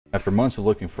After months of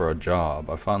looking for a job,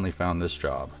 I finally found this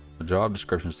job. The job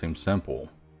description seemed simple.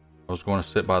 I was going to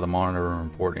sit by the monitor and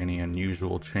report any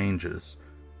unusual changes.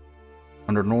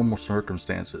 Under normal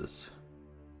circumstances,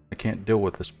 I can't deal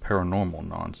with this paranormal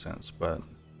nonsense, but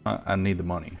I need the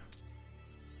money.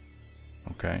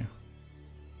 Okay.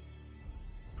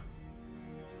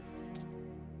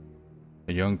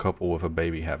 A young couple with a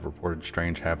baby have reported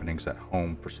strange happenings at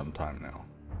home for some time now.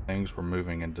 Things were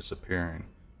moving and disappearing.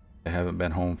 They haven't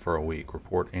been home for a week.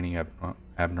 Report any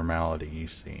abnormality you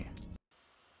see.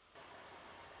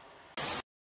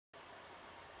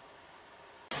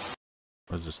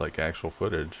 Was this like actual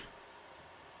footage?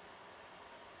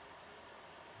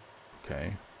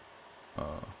 Okay.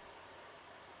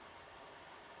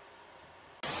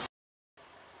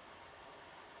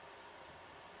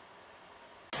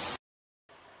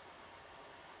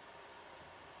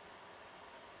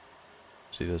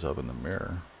 See this up in the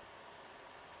mirror.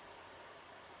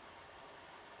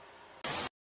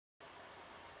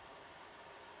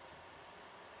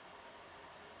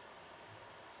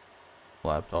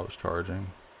 Laptop's charging.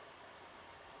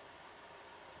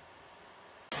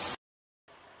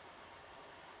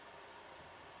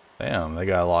 Damn, they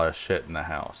got a lot of shit in the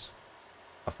house.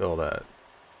 I feel that.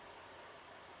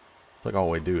 It's like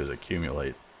all we do is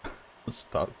accumulate a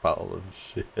stockpile of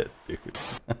shit, dude.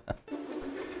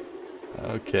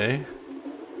 Okay.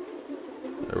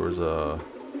 There was a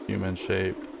human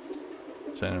shaped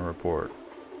send a report.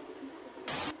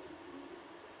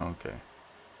 Okay.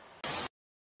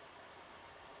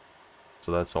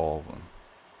 So that's all of them.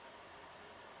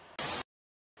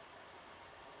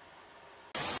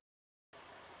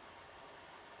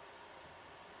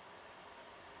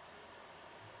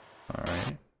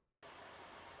 Alright.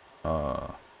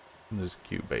 This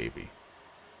cute baby.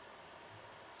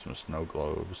 Some snow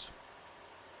globes.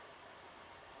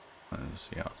 Let's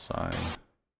see outside.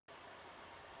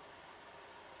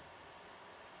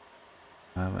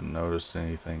 I haven't noticed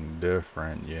anything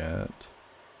different yet.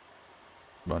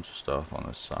 Bunch of stuff on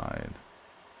the side.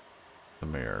 The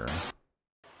mirror.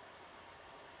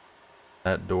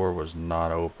 That door was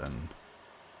not open.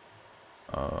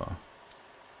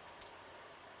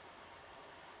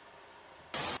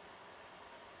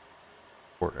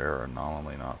 Port error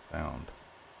anomaly not found.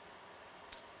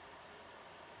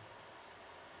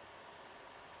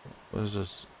 What is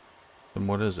this? Then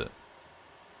what is it?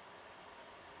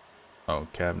 Oh,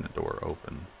 cabinet door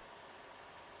open.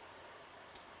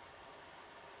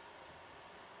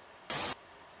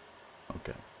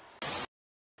 Okay.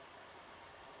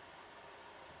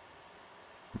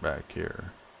 Back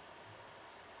here.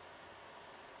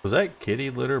 Was that kitty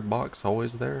litter box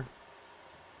always there?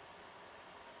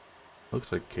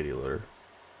 Looks like kitty litter.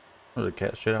 There's a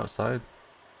cat shit outside.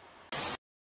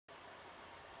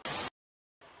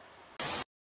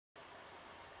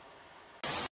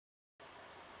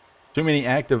 Too many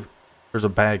active. There's a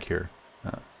bag here.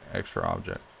 Extra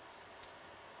object.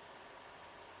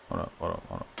 Hold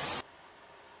up.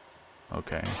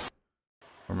 Okay.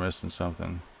 We're missing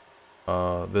something.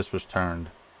 This was turned.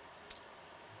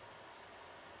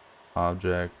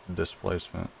 Object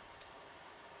displacement.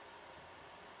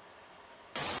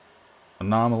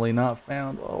 Anomaly not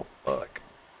found. Oh fuck.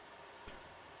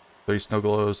 3 snow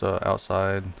glows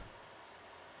outside.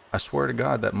 I swear to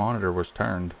God that monitor was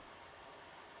turned.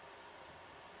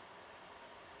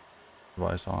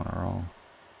 Device on or off.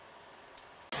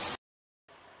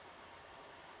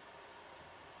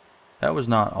 That was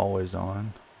not always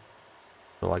on.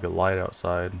 So like a light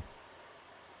outside.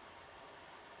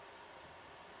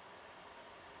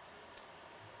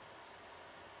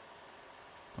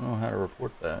 I don't know how to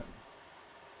report that.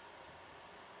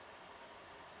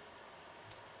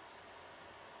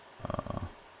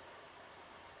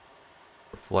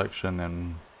 Reflection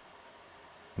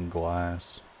in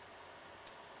glass.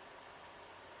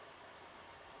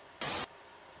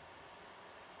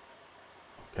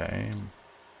 Okay.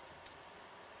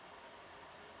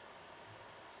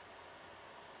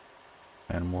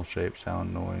 Animal shape,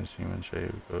 sound, noise, human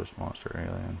shape, ghost, monster,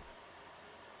 alien.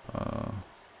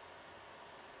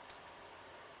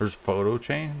 There's photo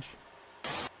change?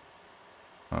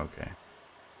 Okay.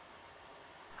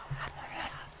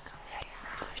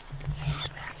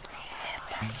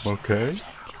 Okay.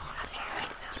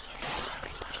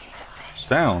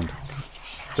 Sound.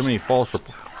 Too many false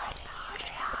reports.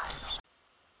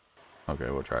 Okay,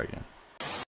 we'll try again.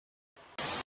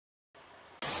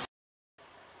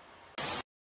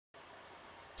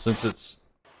 Since it's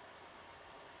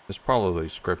probably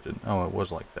scripted. Oh, it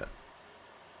was like that.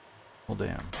 Well,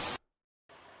 damn.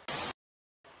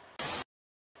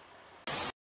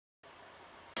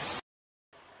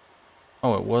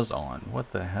 Oh, it was on.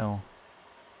 What the hell?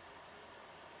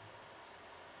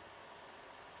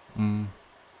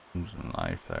 There's a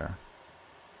knife there.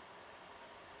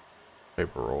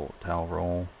 Paper roll, towel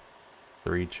roll.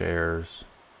 3 chairs.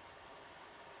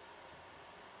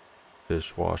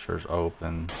 Dishwasher's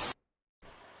open.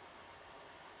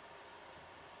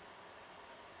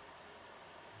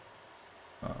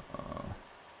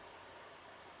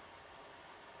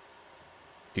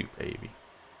 Cute baby.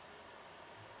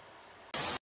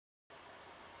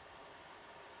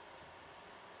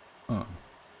 Huh.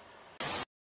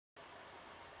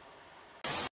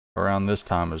 Around this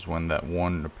time is when that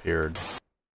one appeared.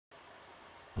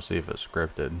 We'll see if it's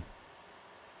scripted.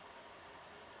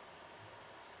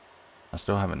 I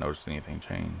still haven't noticed anything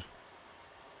change.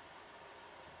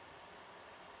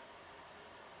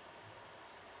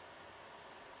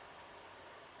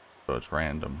 So it's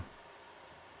random.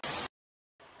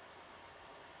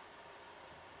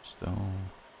 Still,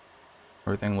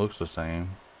 everything looks the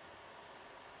same.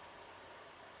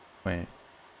 Wait.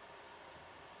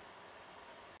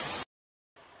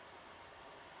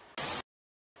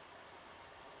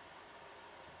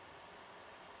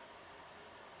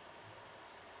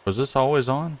 Was this always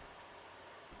on?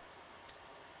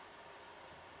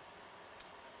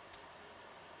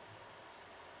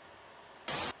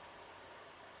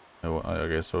 I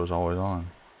guess it was always on.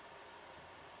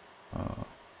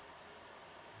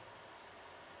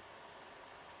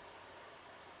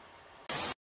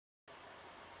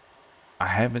 I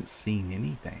haven't seen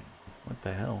anything. What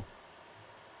the hell?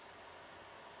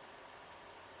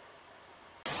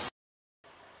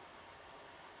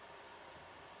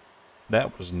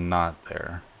 That was not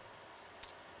there.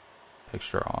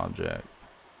 Extra object.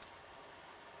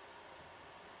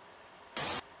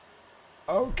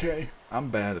 Okay, I'm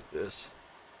bad at this.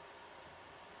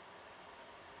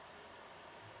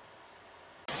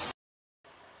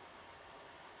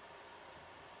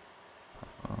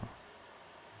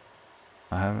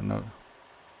 I haven't noticed.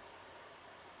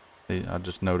 I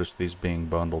just noticed these being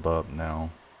bundled up now.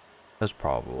 That's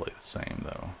probably the same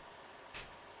though.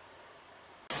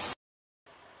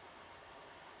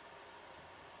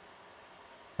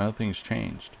 Nothing's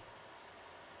changed.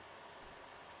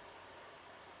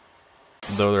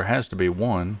 Though there has to be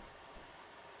one.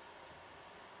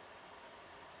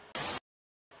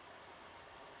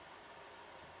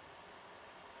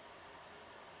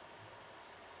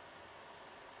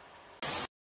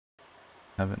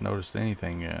 Haven't noticed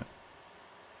anything yet.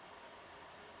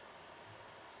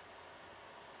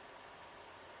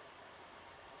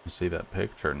 See that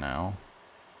picture now.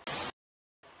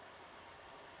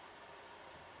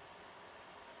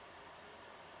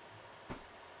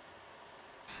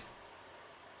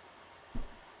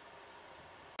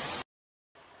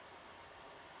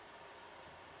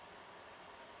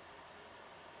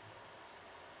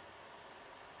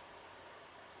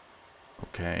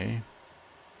 Okay.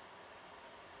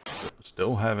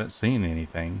 Still haven't seen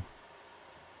anything.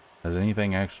 Has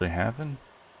anything actually happened?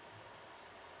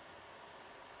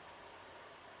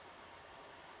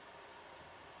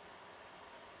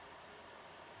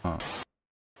 Huh.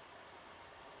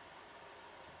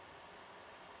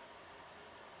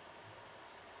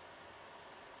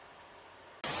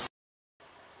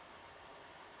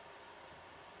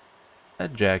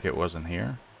 That jacket wasn't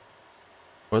here.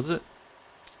 Was it?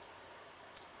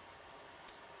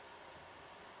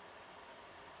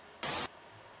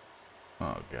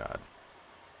 Oh god.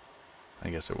 I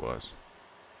guess it was.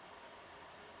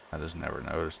 I just never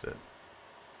noticed it.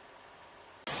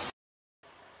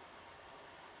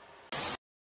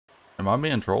 Am I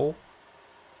being trolled?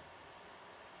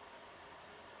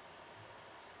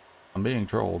 I'm being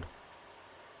trolled.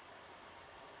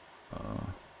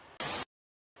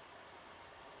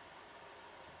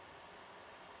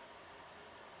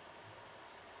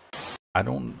 I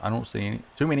don't see any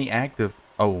too many active.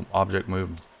 Oh, object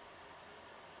movement.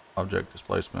 Object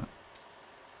displacement.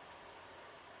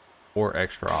 Or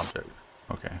extra object.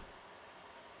 Okay.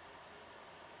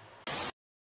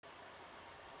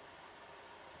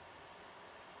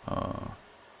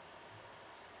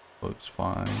 Looks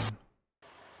fine.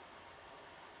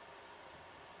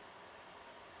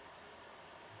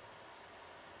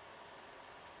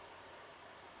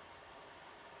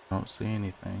 I don't see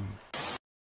anything.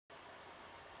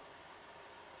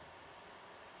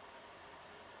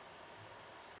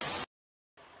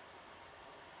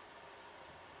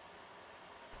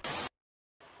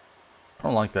 I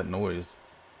don't like that noise.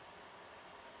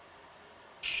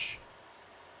 Shh.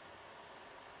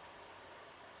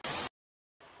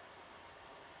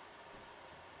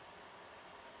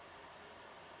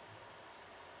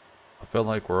 feel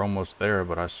like we're almost there,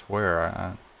 but I swear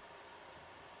I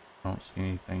don't see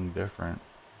anything different.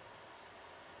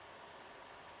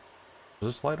 Is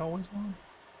this light always on?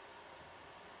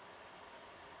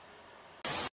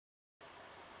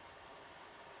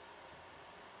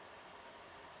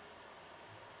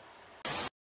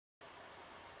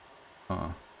 Huh.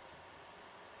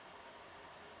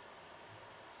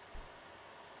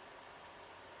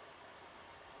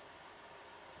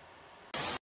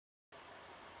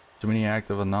 Too many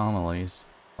active anomalies.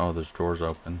 Oh, this door's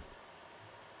open.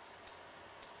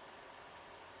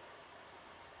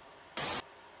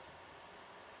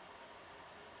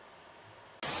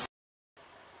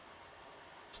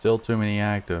 Still too many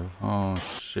active. Oh,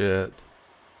 shit.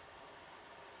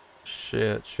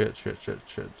 Shit.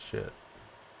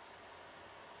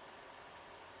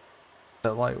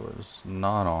 That light was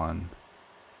not on.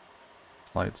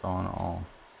 Lights on all.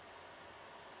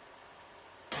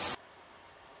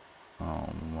 Oh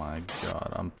my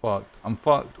god, I'm fucked. I'm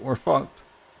fucked. We're fucked.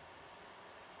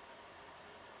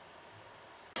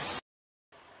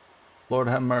 Lord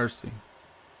have mercy.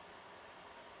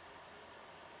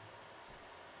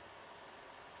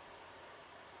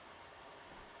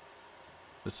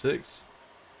 The 6?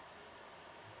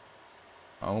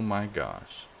 Oh my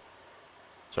gosh.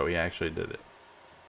 So he actually did it.